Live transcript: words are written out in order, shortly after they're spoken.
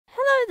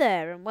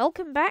there, and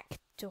welcome back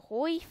to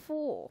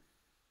HOI4.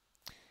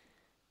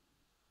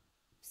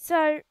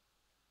 So,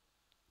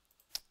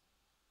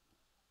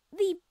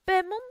 the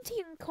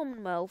Bermontian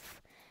Commonwealth,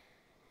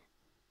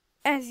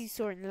 as you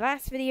saw in the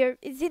last video,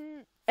 is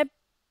in a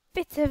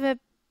bit of a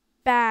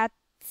bad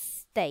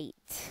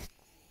state.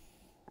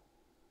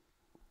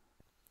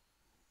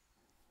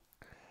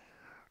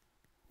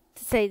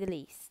 To say the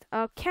least.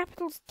 Our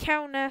capital's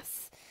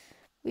Kaunas.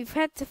 We've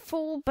had to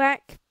fall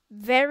back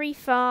very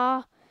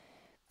far.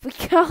 We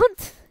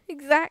can't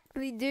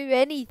exactly do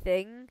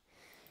anything.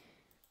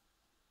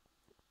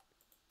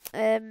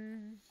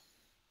 The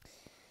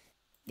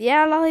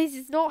Allies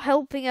is not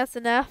helping us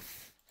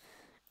enough.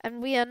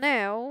 And we are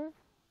now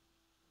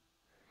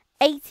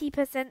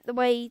 80% the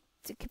way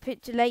to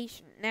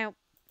capitulation. Now,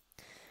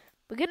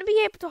 we're going to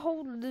be able to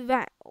hold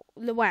Lwów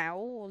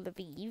or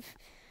Lviv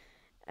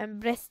and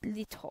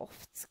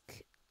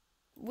Brest-Litovsk,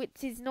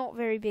 which is not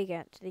very big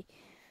actually.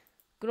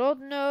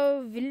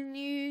 Grodno,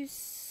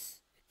 Vilnius,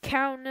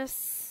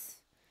 Kaunas.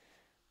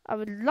 I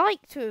would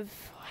like to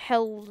have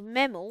held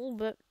Memel,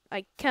 but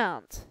I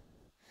can't.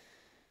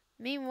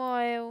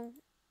 Meanwhile,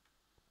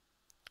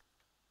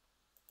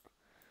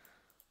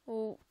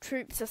 all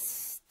troops are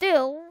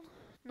still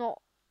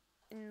not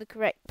in the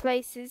correct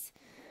places.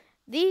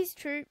 These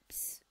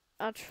troops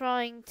are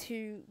trying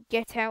to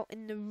get out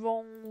in the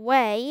wrong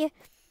way.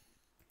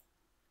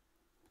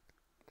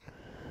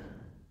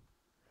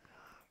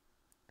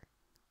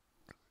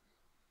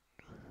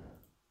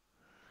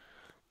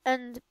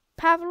 And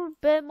Pavel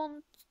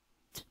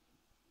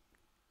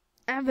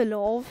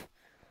Bermont-Avalov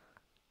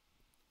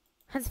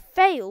has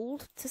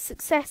failed to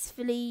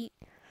successfully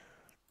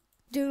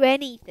do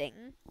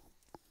anything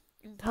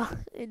in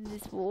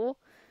this war.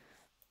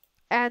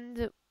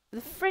 And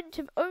the French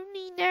have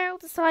only now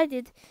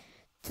decided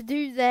to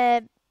do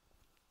their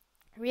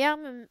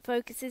rearmament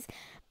focuses,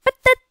 but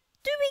they're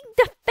doing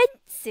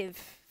defensive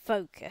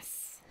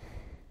focus.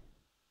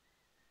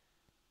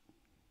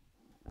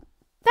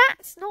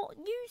 That's not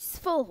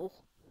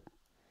useful.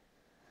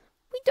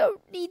 We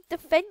don't need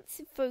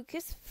defensive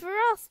focus. For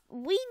us,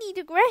 we need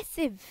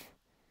aggressive.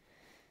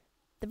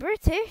 The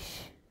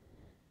British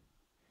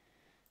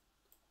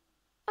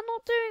are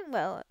not doing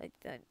well, I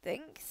don't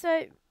think.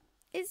 So,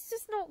 it's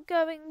just not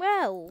going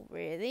well,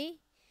 really.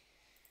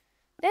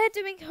 They're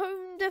doing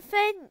home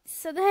defence,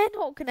 so they're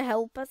not going to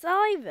help us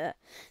either.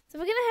 So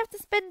we're going to have to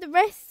spend the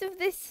rest of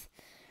this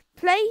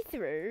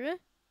playthrough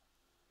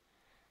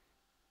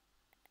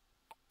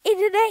in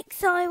an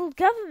exiled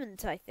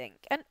government, I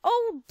think. And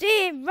oh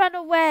dear, run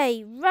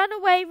away, run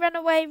away, run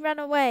away, run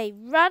away,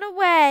 run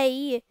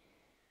away,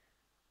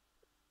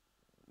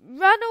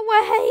 run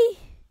away,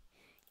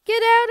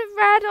 get out of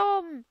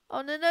Radom.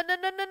 Oh no, no, no,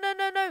 no, no, no,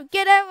 no, no,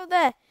 get out of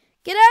there,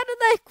 get out of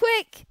there,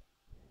 quick.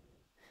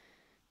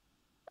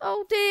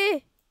 Oh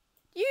dear,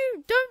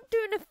 you don't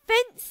do an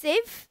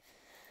offensive.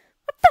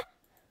 What the?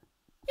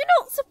 You're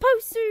not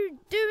supposed to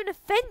do an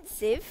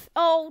offensive.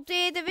 Oh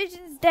dear,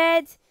 division's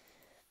dead.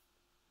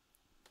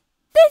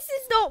 This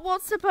is not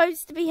what's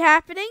supposed to be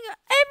happening.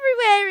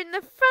 Everywhere in the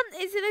front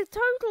is in a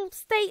total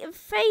state of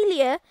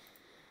failure.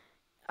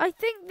 I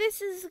think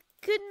this is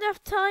good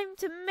enough time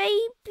to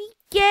maybe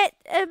get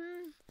a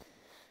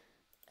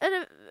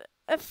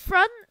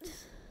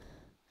front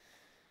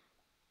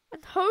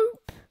and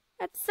hope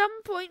at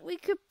some point we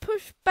could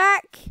push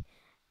back,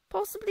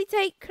 possibly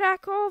take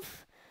Krakow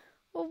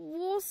or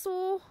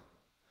Warsaw.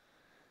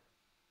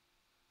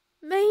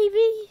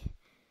 Maybe.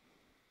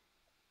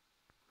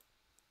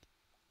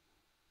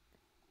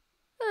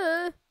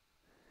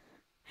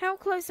 How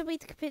close are we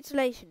to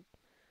capitulation?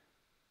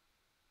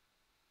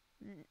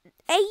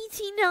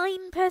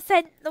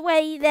 89% the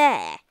way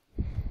there.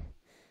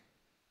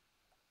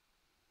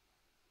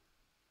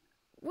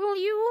 Will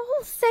you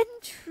all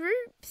send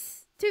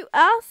troops to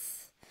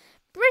us?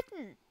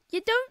 Britain, you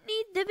don't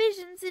need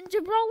divisions in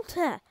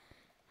Gibraltar.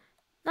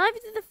 Neither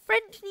do the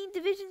French need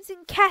divisions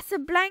in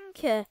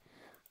Casablanca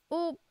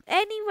or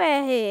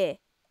anywhere here.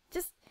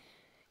 Just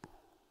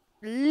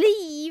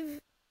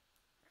leave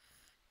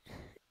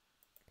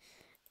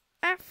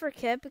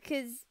Africa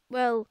because,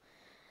 well,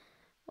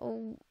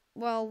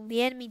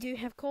 the enemy do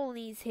have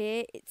colonies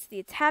here. It's the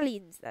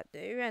Italians that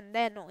do, and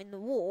they're not in the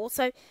war.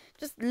 So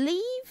just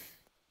leave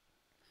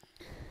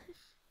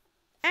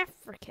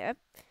Africa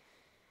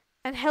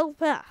and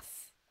help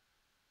us.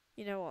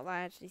 You know what?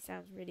 That actually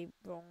sounds really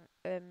wrong.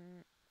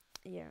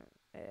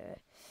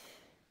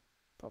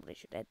 Probably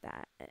should edit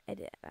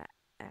that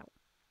out.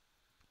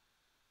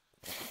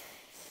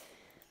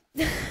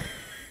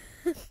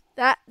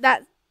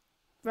 That's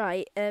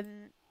right.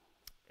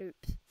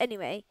 Oops.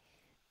 Anyway,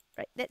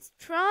 right. Let's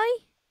try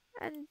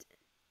and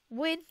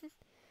win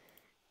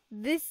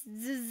this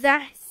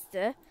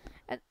disaster.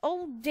 And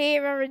oh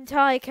dear, our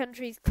entire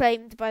country is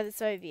claimed by the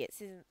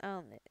Soviets,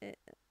 aren't it?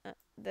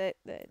 They're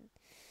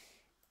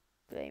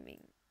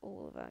claiming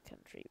all of our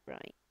country,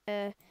 right?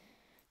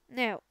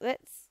 Now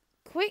let's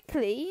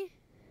quickly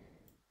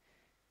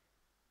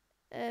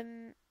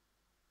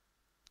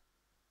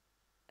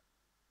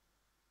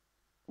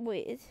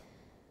with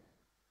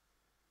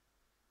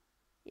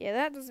Yeah,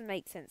 that doesn't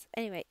make sense.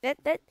 Anyway, let's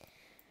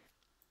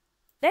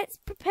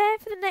prepare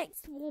for the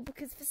next war,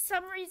 because for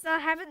some reason I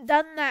haven't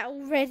done that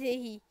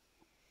already.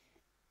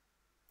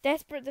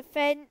 Desperate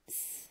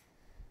defense.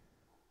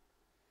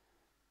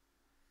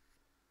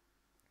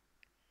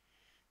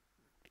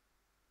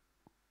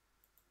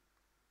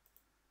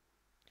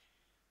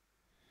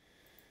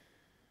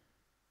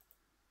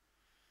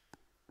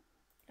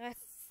 Last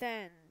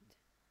stand.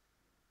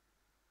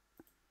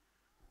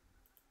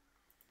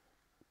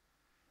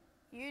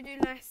 You do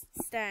last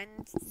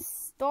stand to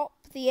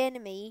stop the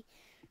enemy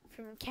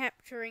from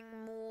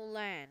capturing more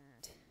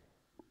land.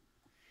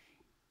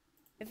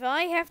 If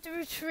I have to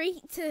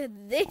retreat to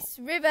this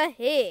river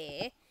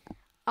here,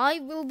 I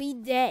will be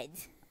dead.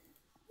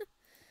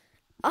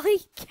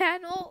 I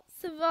cannot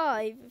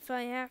survive if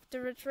I have to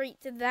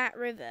retreat to that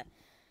river.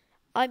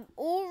 I'm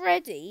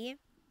already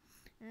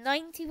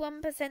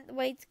 91% the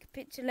way to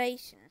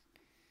capitulation.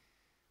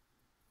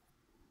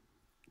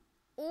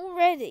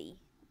 Already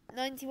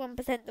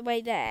 91% the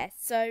way there.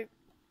 So,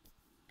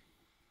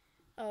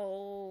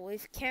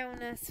 if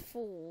Kaunas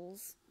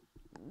falls,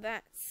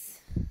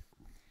 that's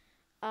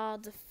our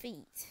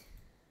defeat.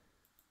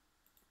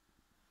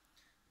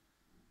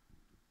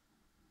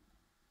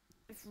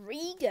 If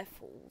Riga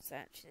falls,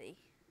 actually.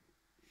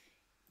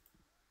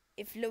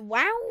 If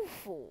Lwów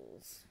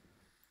falls.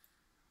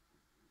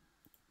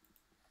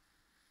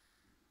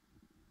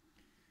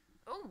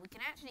 Oh, we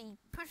can actually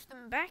push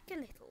them back a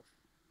little.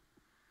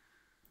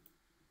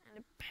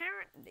 And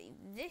apparently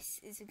this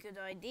is a good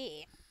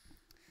idea.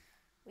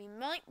 We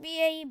might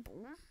be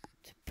able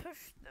to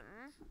push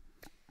them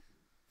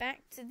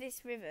back to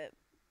this river.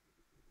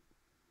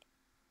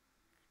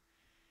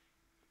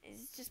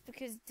 It's just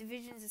because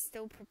divisions are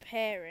still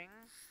preparing.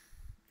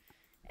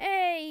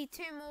 Hey,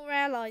 2 more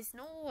allies.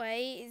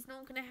 Norway is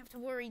not going to have to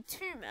worry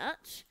too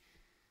much.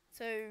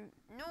 So,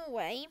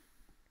 Norway,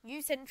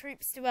 you send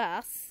troops to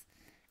us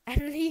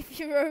and leave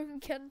your own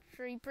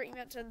country pretty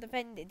much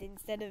undefended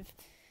instead of...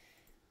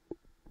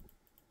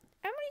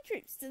 How many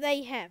troops do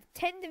they have?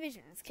 10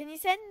 divisions. Can you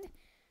send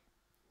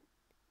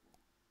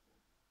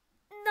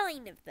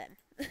 9 of them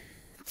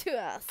to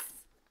us?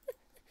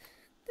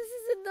 This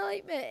is a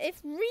nightmare.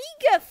 If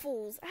Riga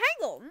falls...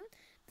 Hang on.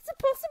 There's a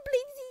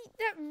possibility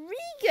that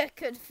Riga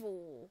could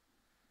fall.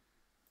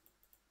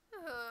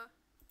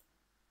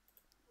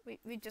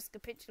 We just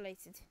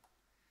capitulated.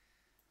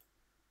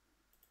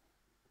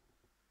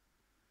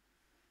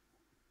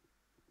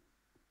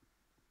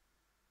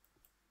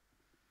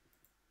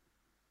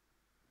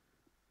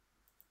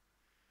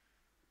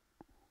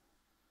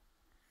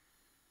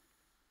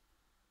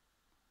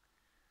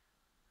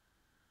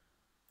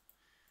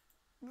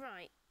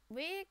 Right.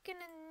 We're gonna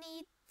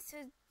need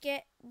to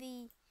get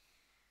the...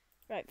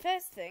 Right,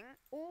 first thing,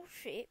 all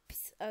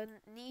ships are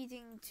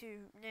needing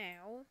to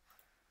now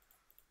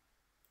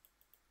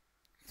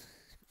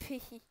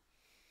be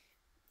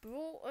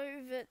brought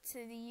over to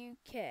the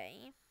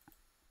UK,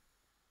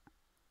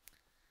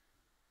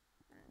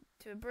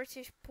 to a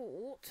British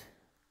port.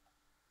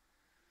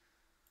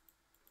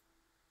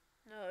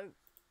 No,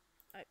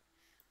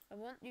 I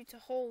want you to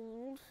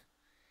hold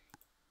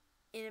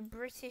in a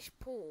British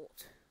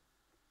port.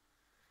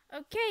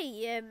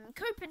 Okay,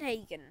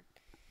 Copenhagen.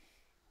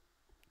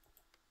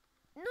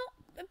 Not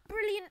a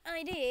brilliant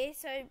idea,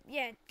 so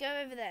yeah,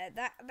 go over there.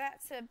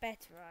 That's a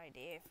better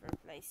idea for a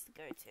place to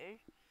go to.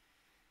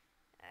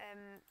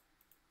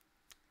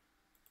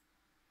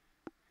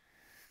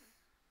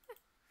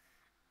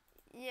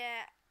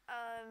 Yeah,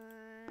 I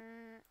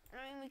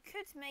mean,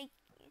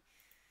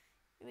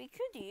 we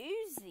could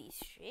use these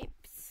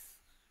ships.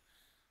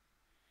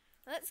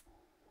 Let's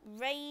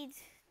raid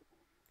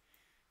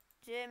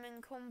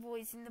German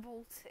convoys in the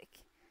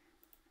Baltic.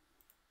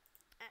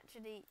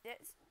 Actually,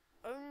 let's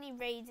only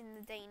raid in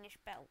the Danish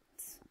belt.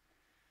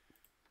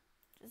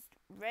 Just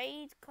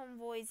raid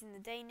convoys in the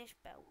Danish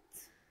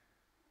belt.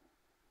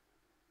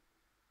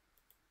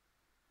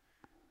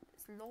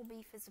 Let's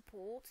lobby for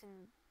support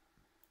in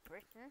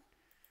Britain.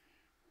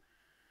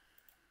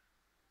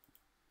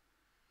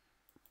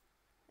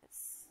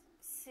 Let's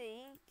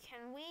see,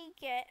 can we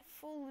get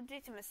full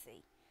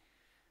legitimacy?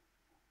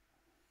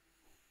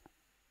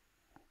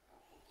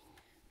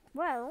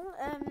 Well,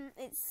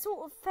 it's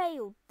sort of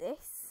failed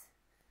this,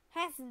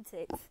 hasn't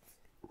it?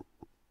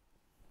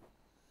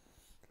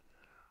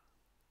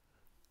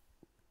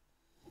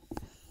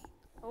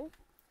 Oh,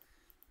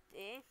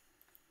 dear.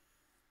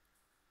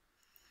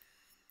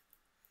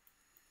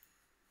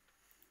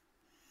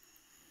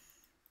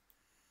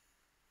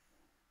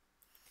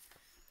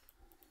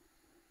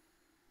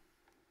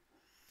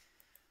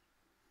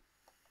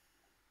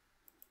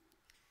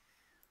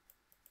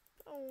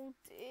 Oh,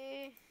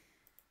 dear.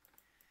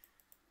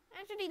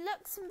 Actually,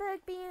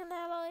 Luxembourg being an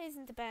ally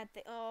isn't a bad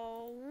thing.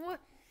 Oh.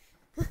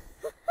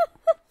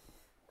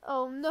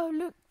 Oh no,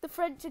 look, the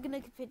French are going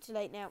to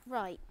capitulate now.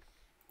 Right.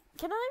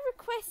 Can I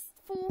request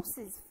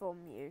forces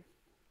from you?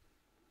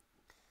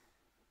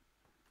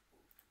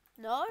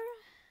 No?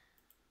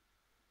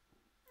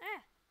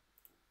 Ah.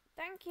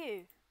 Thank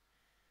you.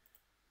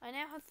 I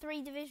now have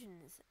 3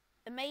 divisions.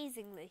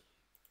 Amazingly.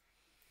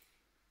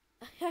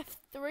 I have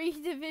 3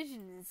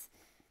 divisions.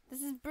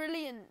 This is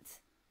brilliant.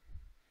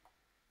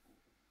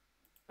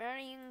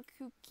 Marion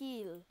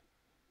Kukil.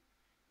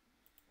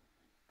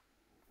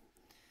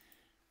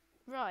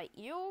 Right,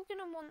 you're going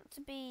to want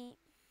to be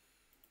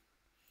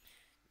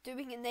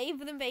doing a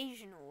naval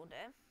invasion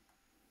order.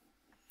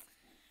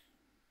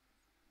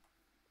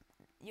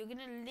 You're going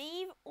to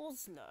leave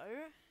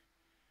Oslo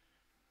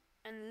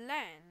and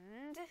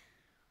land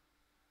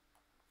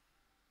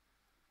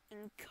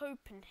in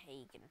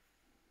Copenhagen.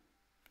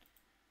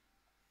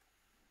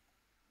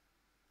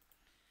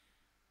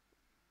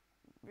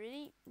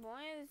 Really?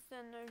 Why is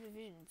there no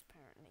divisions,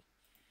 apparently?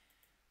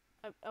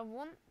 I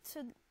want to...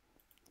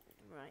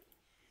 Right.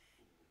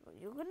 What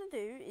you're going to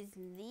do is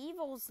leave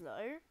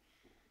Oslo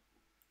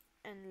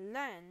and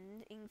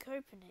land in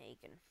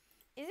Copenhagen.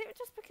 Is it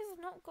just because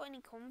I've not got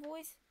any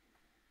convoys?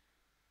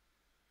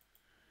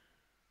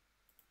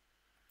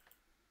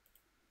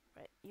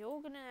 Right,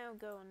 you're going to now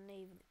go on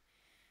naval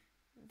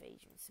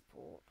invasion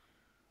support.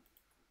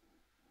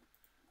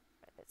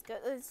 Right, let's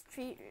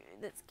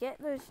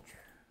get those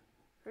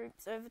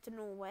troops over to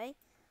Norway.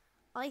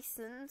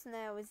 Iceland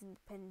now is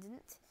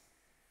independent.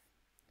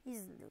 He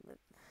doesn't look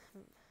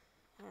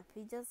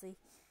happy, does he?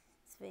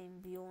 Svein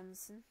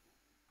Bjornsson.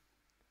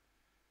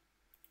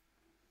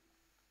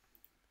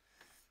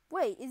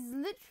 Wait, is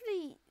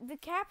literally the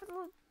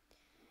capital?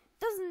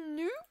 Does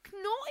Nuuk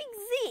not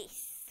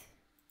exist?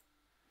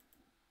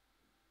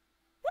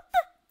 What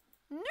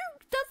the?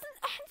 Nuuk doesn't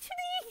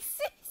actually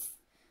exist.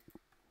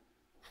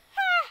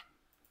 Ha!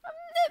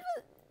 I've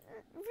never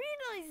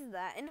realised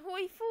that in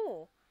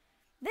HOI4.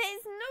 There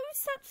is no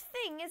such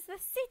thing as the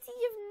city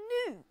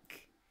of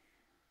Nuuk.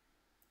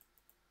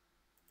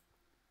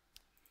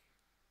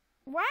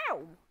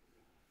 Wow.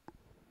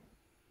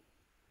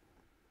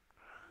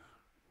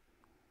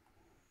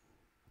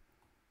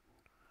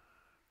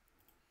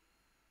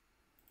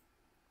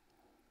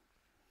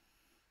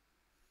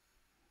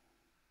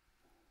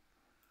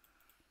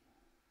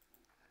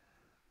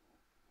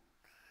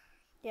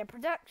 Yeah,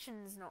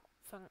 production's not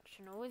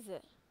functional, is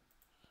it?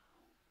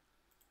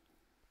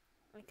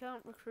 I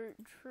can't recruit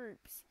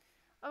troops.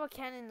 Oh, I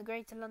can in the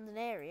Greater London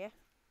area.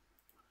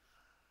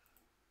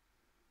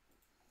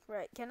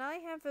 Right, can I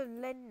have a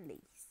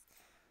lend-lease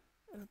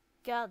of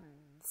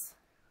guns?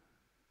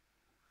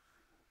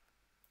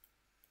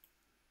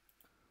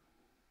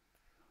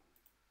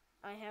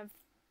 I have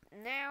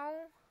now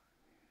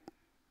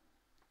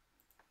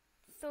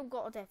still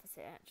got a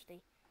deficit,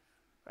 actually.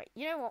 Right,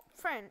 you know what,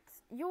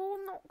 France,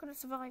 you're not going to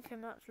survive for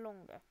much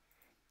longer.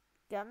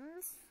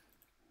 Guns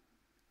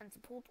and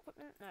support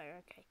equipment? No,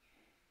 okay.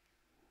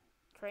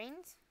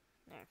 Trains?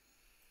 No.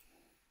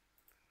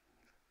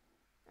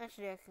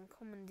 Actually, I can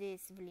commandeer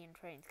civilian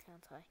trains,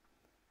 can't I?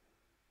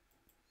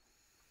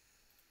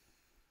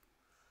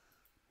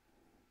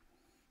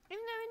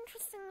 Even though,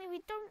 interestingly,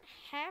 we don't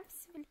have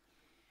civilian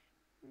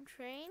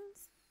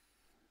trains.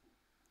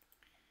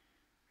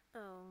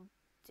 Oh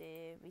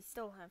dear, we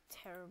still have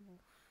terrible...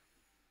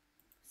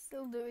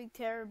 Still doing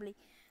terribly.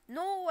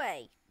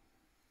 Norway!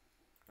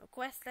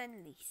 Request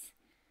lend-lease.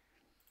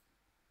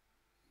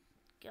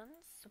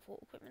 Guns?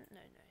 Support equipment? No.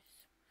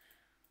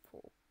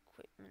 Support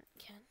equipment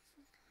cancelled.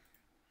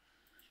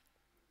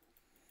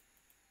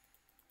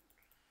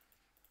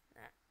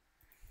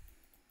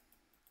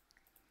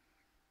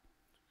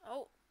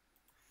 Oh.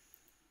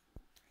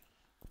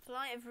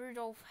 Flight of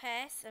Rudolf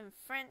Hess and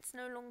France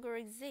no longer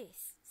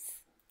exists.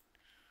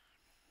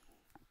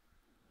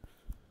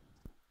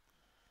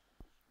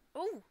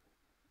 Oh.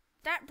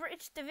 That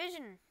British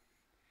division.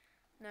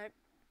 Nope.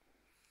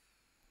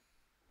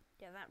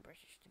 Yeah, that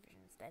British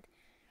division's dead.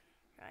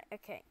 Right,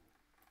 okay.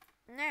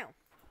 Now.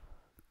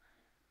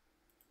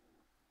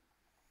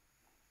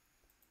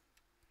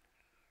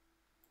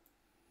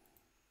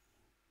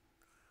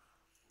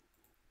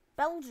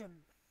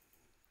 Belgium.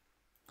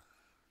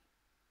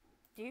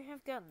 Do you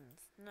have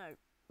guns? No.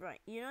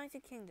 Right,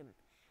 United Kingdom.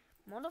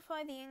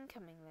 Modify the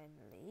incoming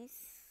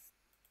lend-lease.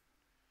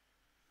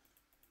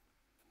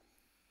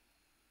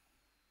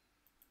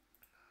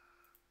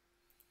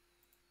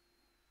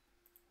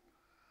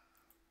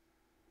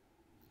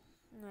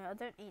 No, I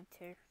don't need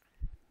to.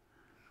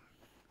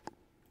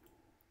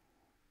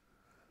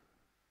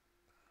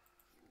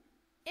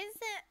 Is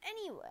there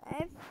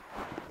anywhere?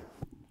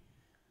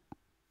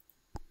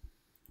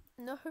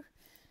 No,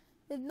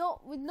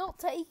 we've not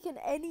taken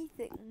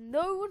anything.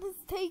 No one has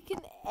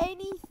taken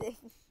anything.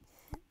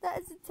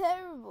 That is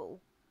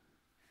terrible.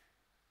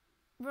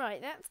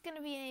 Right, that's going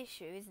to be an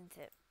issue, isn't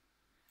it?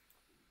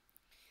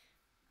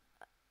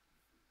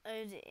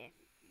 Oh dear.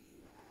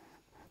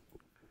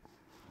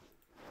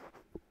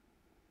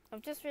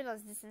 I've just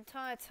realised this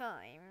entire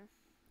time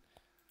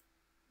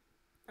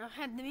I've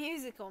had the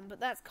music on,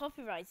 but that's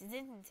copyrighted,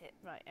 isn't it?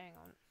 Right, hang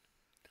on.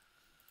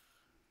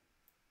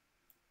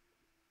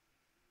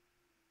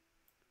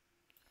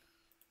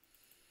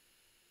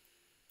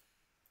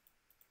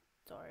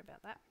 Sorry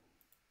about that.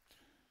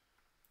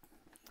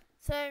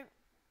 So,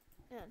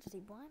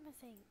 actually, why am I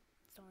saying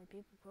Sorry,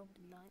 people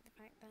probably like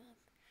the fact that I'm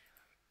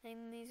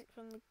playing music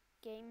from the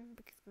game,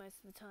 because most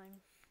of the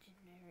time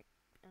generic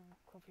and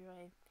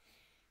copyrighted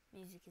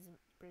music isn't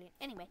brilliant.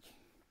 Anyway,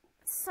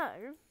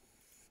 so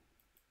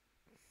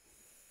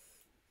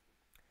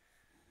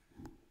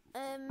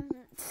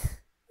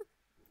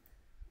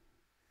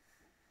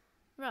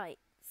right,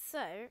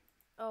 so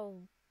oh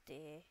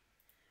dear.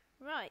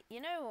 Right, you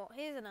know what?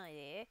 Here's an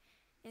idea.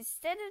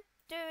 Instead of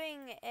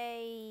doing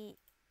a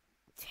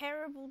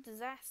terrible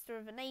disaster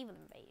of a naval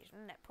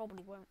invasion, that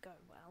probably won't go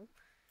well,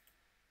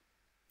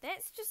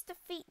 let's just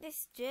defeat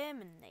this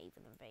German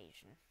naval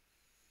invasion.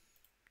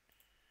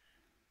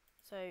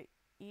 So,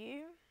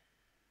 you...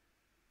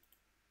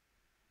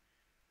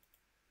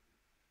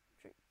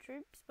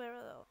 troops, where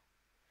are they?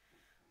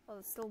 Oh,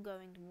 they're still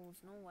going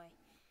towards Norway.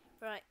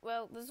 Right,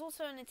 well, there's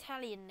also an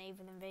Italian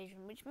naval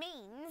invasion, which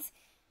means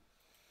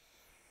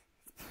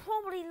it's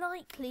probably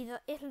likely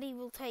that Italy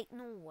will take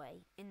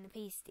Norway in the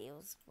peace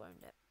deals,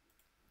 won't it?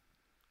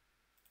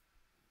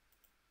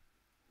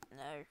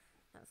 No,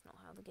 that's not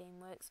how the game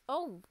works.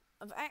 Oh,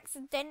 I've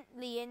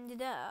accidentally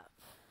ended up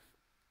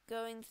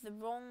going to the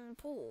wrong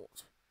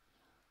port.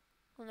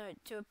 Oh no,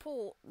 to a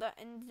port that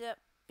ended up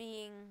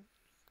being...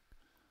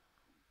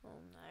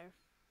 oh no.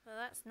 Well,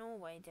 that's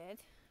Norway dead.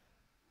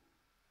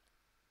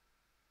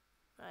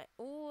 Right,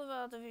 all of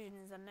our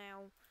divisions are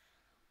now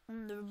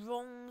on the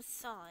wrong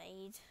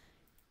side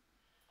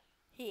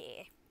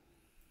here.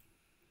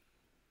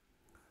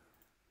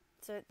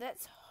 So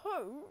let's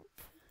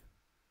hope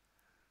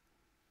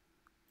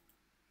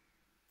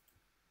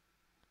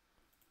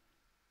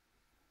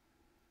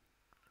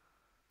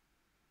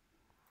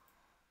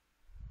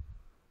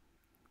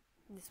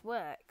this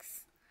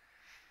works.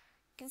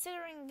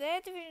 Considering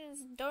their divisions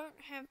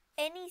don't have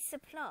any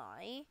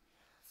supply,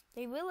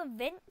 they will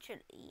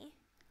eventually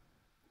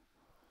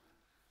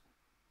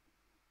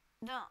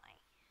die.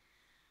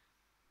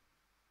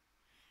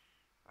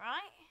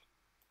 Right?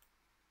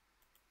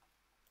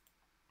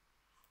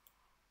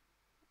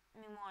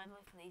 Meanwhile,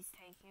 Italy's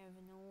taking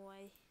over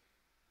Norway.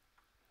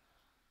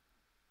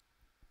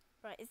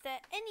 Right, is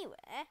there any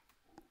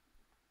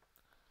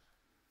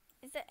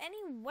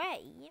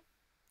way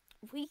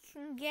we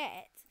can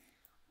get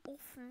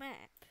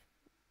off-map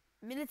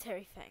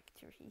military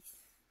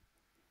factories?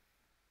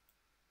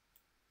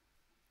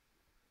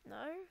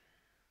 No?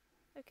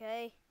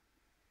 Okay.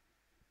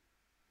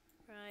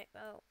 Right,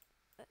 well,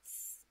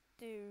 let's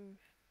do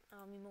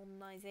army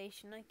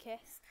modernisation, I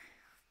guess.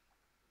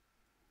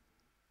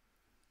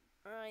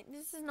 Right,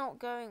 this is not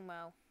going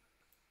well.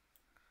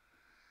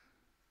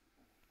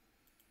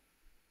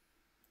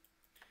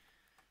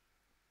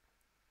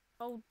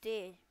 Oh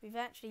dear, we've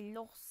actually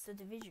lost a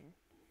division.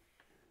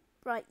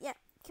 Right, yeah,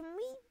 can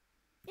we,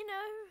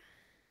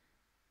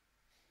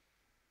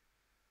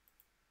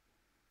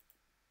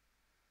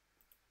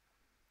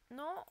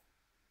 not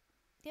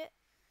get...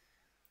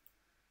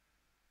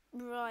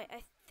 Right,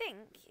 I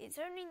think it's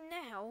only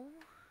now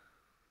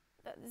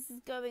that this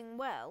is going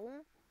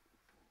well,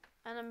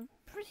 and I'm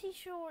pretty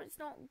sure it's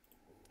not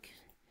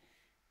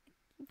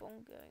keep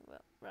on going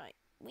well. Right,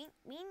 we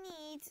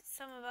need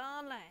some of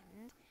our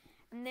land,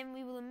 and then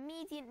we will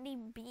immediately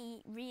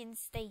be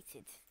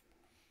reinstated.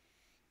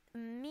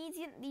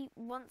 Immediately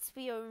once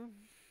we own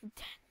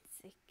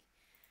Danzig,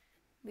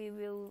 we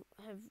will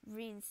have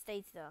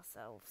reinstated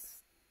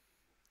ourselves.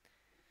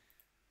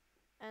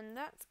 And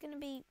that's going to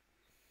be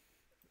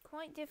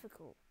quite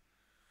difficult.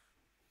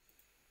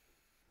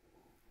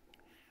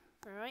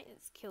 Alright,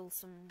 let's kill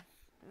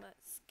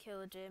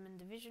a German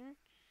division.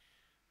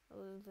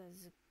 Oh,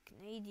 there's a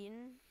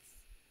Canadian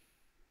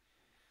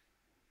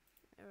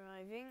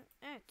arriving.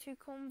 Ah, 2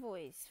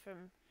 convoys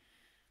from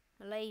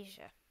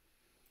Malaysia.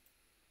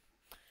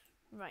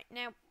 Right,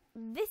 now,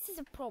 this is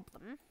a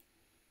problem.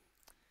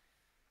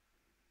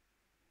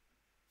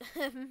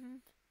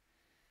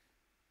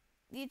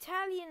 The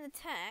Italian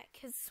attack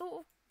has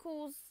sort of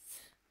caused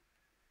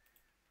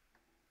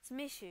some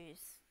issues.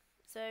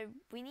 So,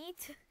 we need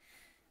to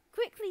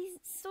quickly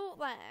sort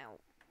that out.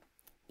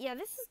 Yeah,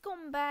 this has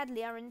gone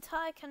badly. Our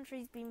entire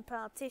country's been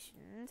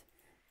partitioned.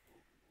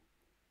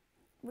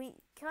 We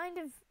kind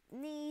of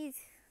need,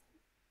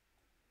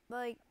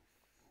 like,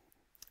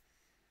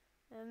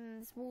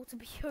 this war to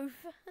be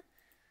over.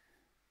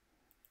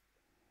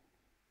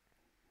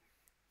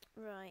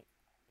 Right,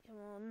 come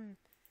on.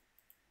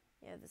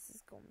 Yeah, this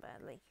has gone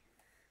badly.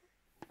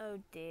 Oh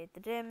dear, the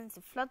Germans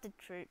have flooded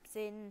troops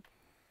in.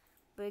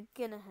 We're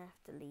gonna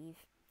have to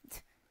leave.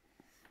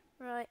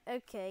 Right,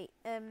 okay.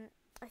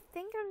 I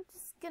think I'm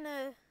just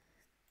gonna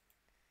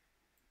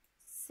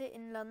sit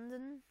in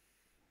London,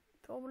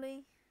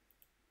 probably.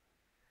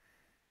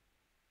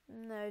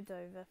 No,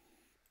 Dover.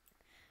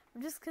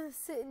 I'm just gonna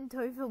sit in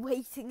Dover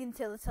waiting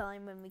until the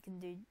time when we can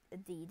do a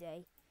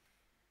D-Day.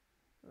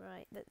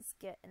 Right, let's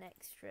get an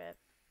extra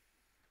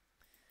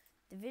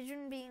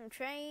division being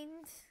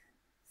trained.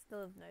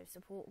 Still have no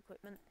support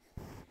equipment.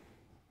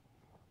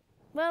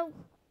 Well,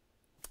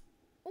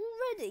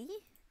 already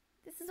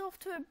this is off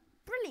to a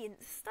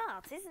brilliant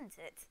start, isn't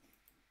it?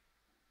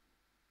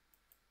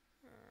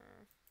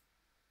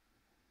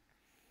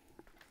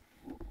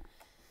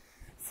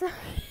 So,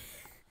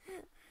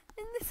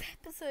 in this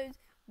episode,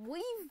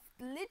 we've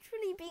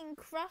literally been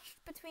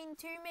crushed between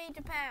two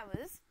major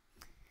powers,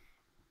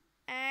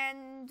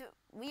 and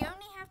we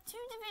only have two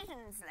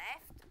divisions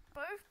left,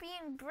 both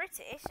being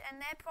British,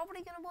 and they're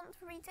probably going to want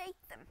to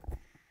retake them.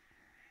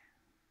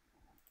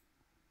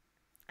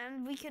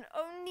 And we can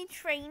only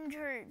train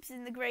troops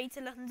in the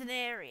Greater London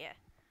area.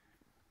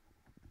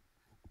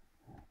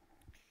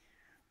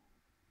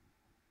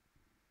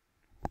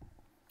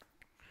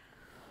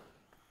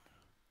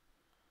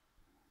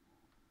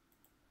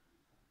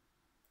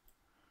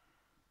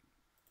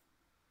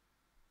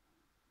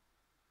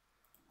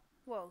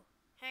 Whoa,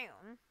 hang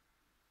on.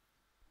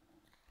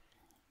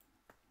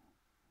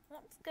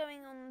 What's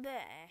going on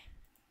there?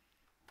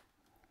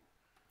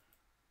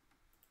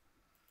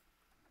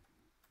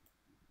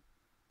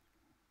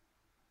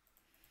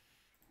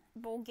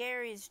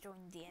 Bulgaria's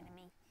joined the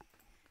enemy.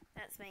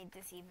 That's made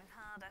this even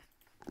harder.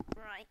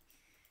 Right.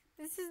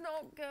 This is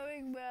not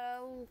going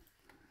well.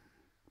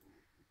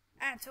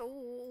 At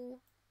all.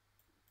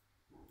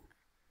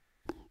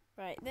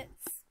 Right,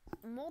 let's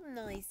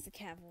modernise the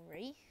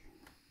cavalry.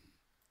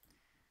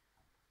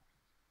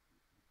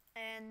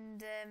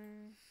 And,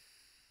 we've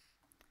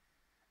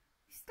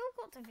still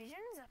got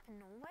divisions up in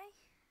Norway.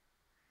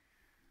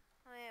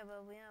 Oh yeah,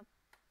 well, we are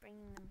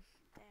bringing them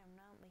down,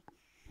 aren't we?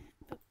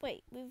 But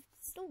wait, we've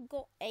still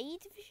got a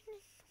division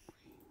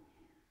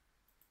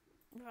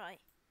in Norway?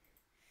 Right.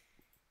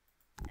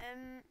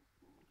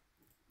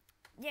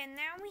 Yeah,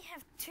 now we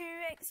have 2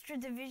 extra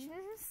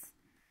divisions.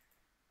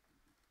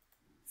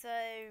 So,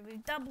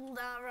 we've doubled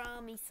our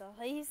army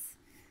size.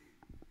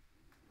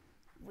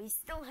 We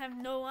still have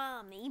no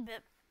army,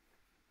 but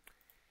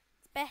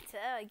it's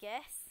better, I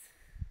guess.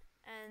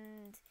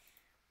 And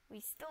we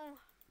still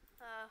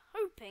are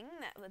hoping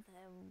that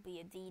there will be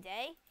a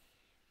D-Day.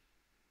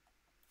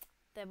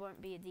 There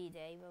won't be a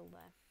D-Day, will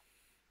there?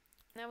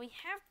 Now, we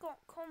have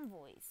got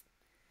convoys,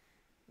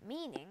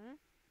 meaning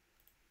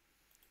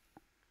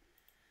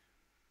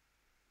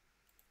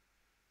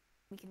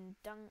we can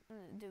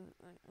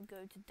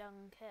go to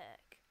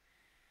Dunkirk.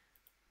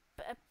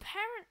 But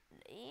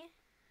apparently,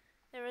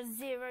 there are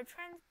 0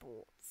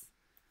 transports.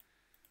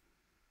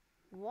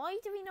 Why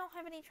do we not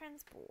have any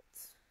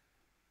transports?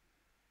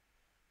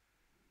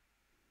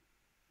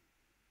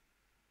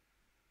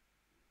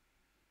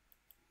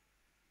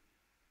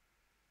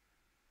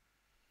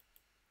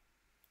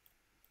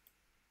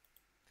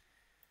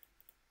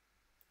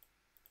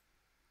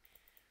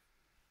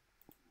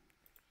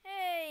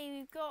 Hey,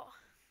 we've got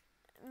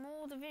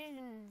more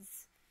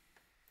divisions.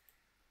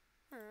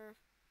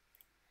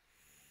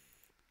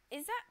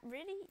 Is that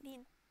really the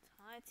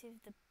entirety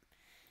of the...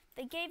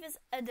 They gave us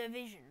a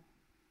division.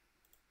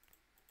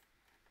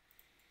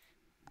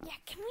 Yeah,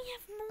 can we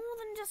have more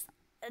than just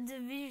a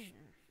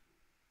division?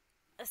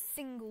 A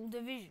single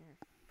division?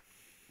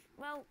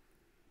 Well,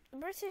 the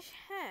British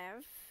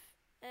have...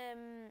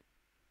 the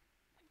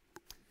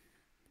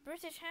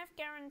British have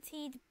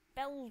guaranteed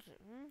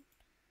Belgium...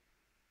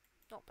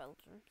 Not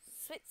Belgium,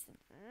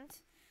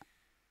 Switzerland.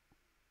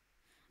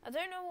 I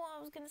don't know what I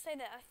was going to say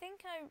there. I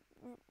think I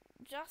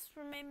just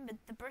remembered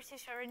the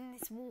British are in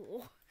this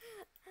war.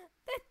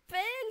 They're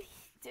barely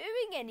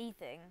doing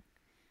anything.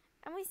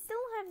 And we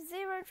still have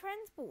 0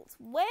 transports.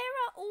 Where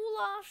are all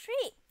our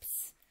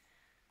ships?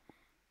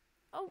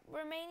 Oh,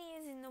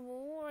 Romania's in the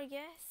war, I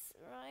guess.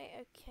 Right,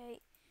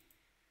 okay.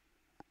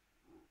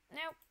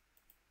 Now,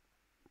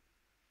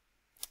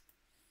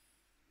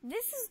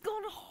 this has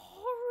gone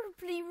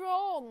horribly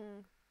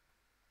wrong.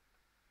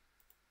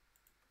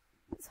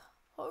 Let's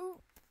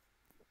hope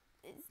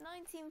it's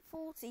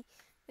 1940.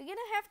 We're going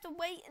to have to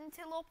wait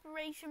until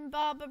Operation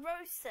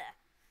Barbarossa.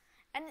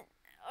 And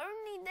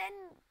only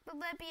then will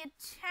there be a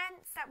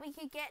chance that we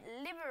could get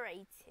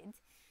liberated.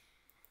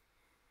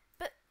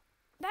 But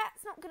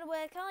that's not going to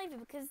work either,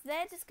 because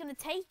they're just going to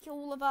take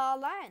all of our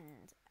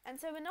land. And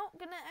so we're not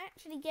going to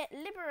actually get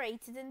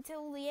liberated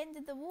until the end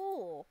of the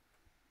war.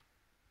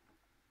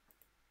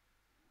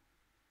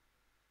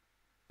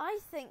 I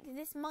think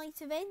this might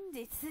have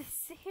ended this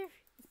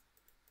series.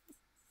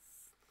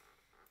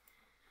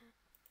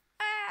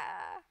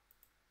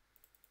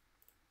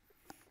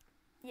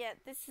 Yeah,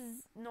 this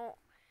has not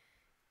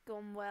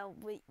gone well.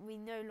 We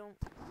no longer...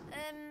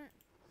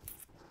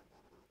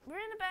 we're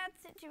in a bad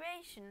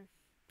situation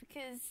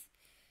because...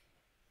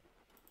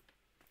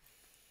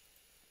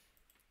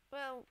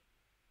 Well,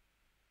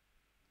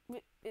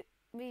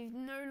 we've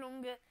no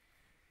longer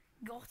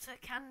got a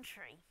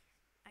country.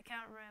 I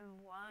can't remember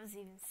what I was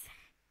even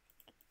saying.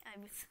 I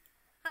was...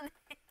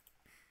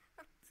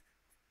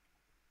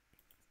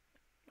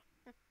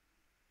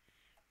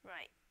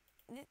 Right.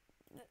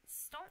 Let's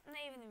stop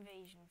naval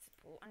invasion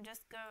support and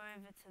just go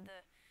over to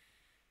the...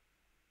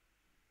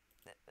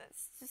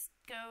 Let's just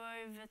go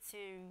over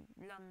to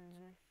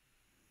London.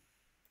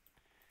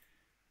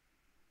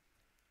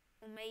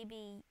 Or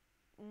maybe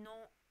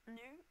not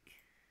nuke.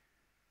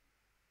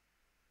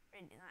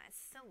 Really, that is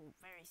still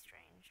very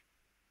strange.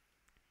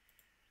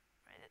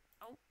 Right,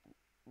 oh,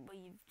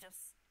 we've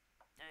just...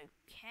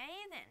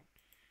 Okay then.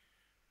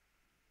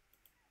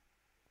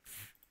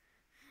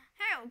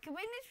 Wow, can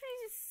we literally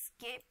just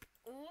skip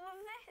all of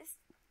this?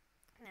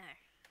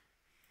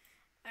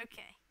 No.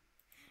 Okay.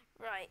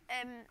 Right,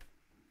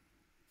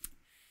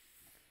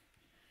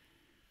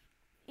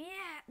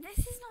 yeah, this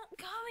is not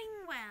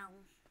going well,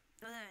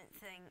 I don't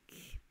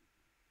think.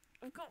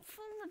 We've got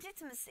full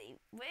legitimacy.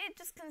 We're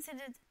just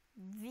considered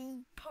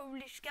the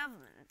Polish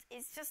government.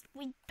 It's just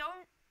we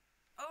don't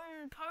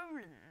own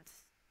Poland.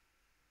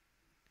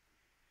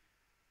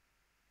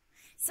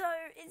 So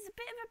it's a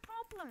bit of a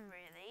problem,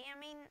 really. I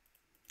mean,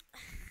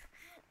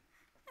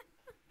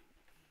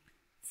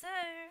 so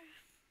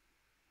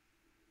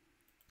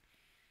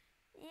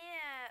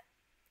yeah,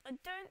 I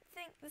don't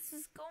think this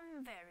has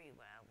gone very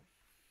well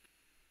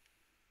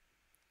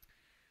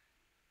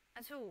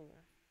at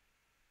all.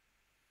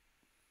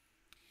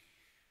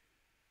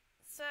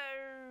 So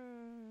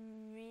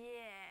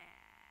yeah.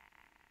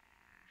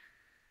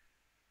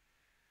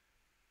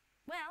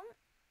 Well,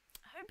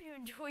 I hope you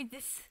enjoyed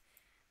this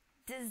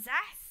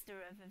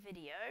disaster of a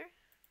video.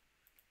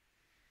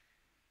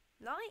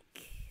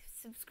 Like,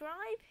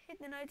 subscribe, hit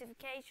the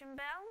notification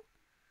bell,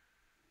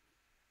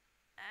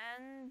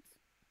 and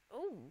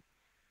oh,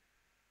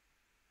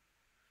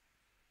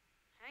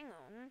 hang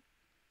on,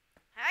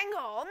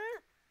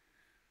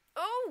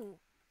 oh,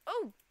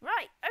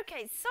 right,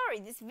 okay,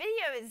 sorry, this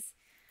video is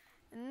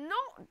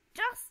not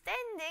just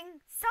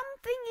ending,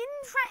 something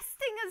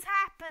interesting has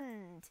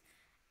happened.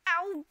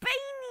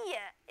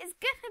 Albania is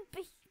gonna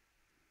be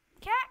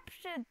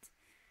captured.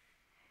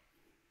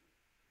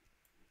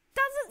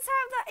 Doesn't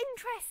sound that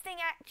interesting,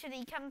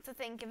 actually, come to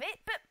think of it,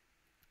 but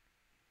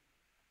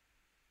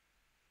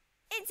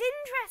it's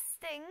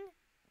interesting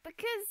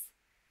because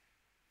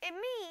it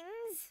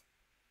means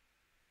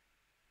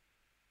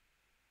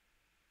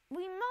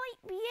we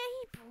might be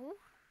able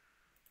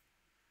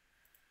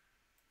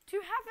to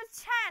have a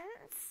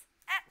chance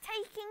at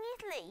taking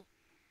Italy,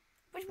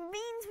 which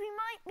means we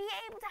might be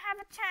able to have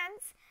a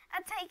chance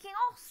at taking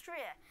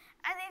Austria.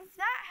 And if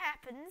that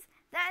happens,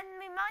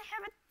 then we might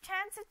have a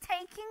chance of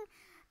taking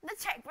the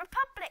Czech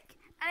Republic.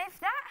 And if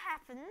that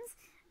happens,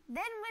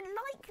 then we're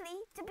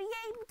likely to be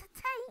able to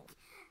take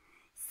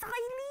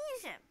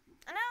Silesia.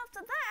 And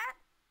after that,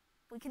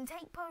 we can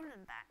take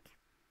Poland back.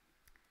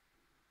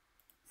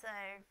 So,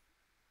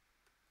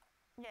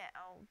 yeah,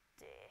 oh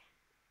dear.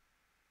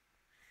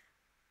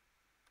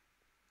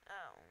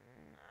 Oh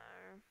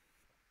no.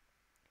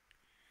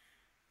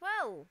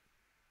 Well,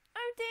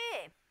 oh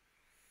dear,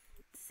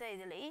 to say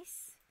the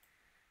least.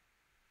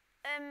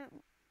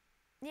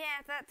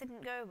 Yeah, that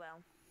didn't go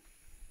well.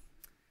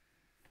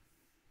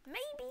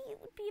 Maybe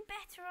it would be a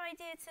better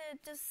idea to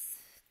just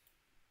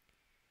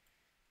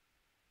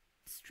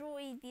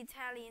destroy the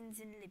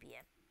Italians in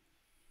Libya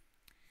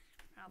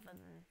rather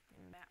than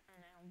in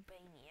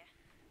Albania.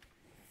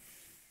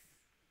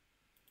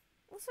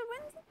 Also,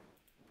 when did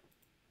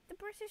the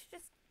British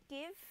just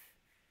give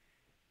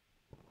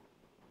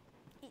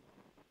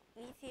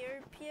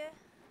Ethiopia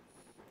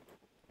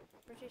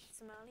British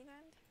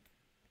Somaliland?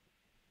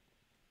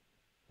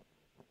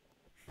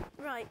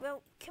 Right,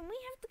 well, can we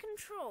have the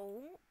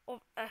control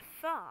of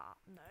Afar?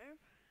 No.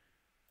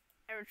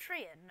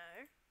 Eritrea?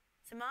 No.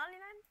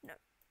 Somaliland? No.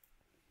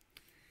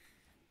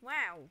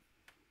 Wow.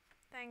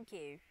 Thank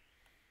you.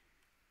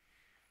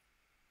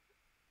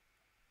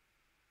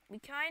 We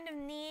kind of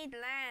need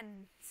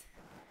land.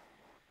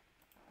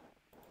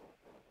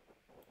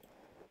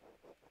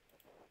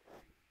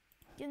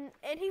 Can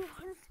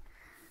anyone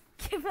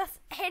give us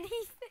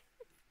anything?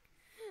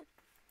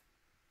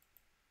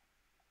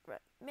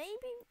 Right,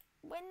 maybe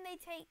when they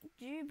take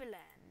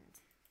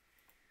Jubaland,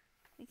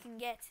 we can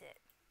get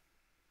it.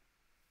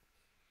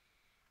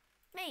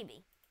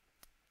 Maybe.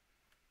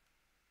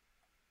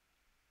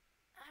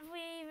 Have we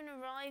even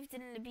arrived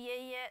in Libya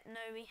yet?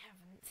 No, we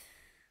haven't.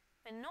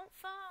 We're not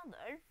far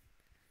though.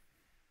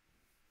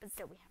 But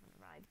still, we haven't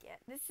arrived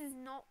yet. This is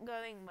not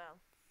going well.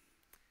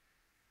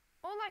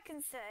 All I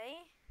can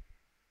say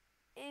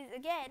is,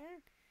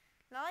 again,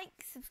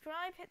 like,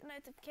 subscribe, hit the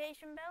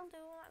notification bell, do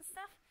all that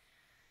stuff.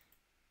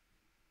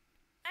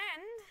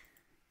 And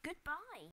goodbye.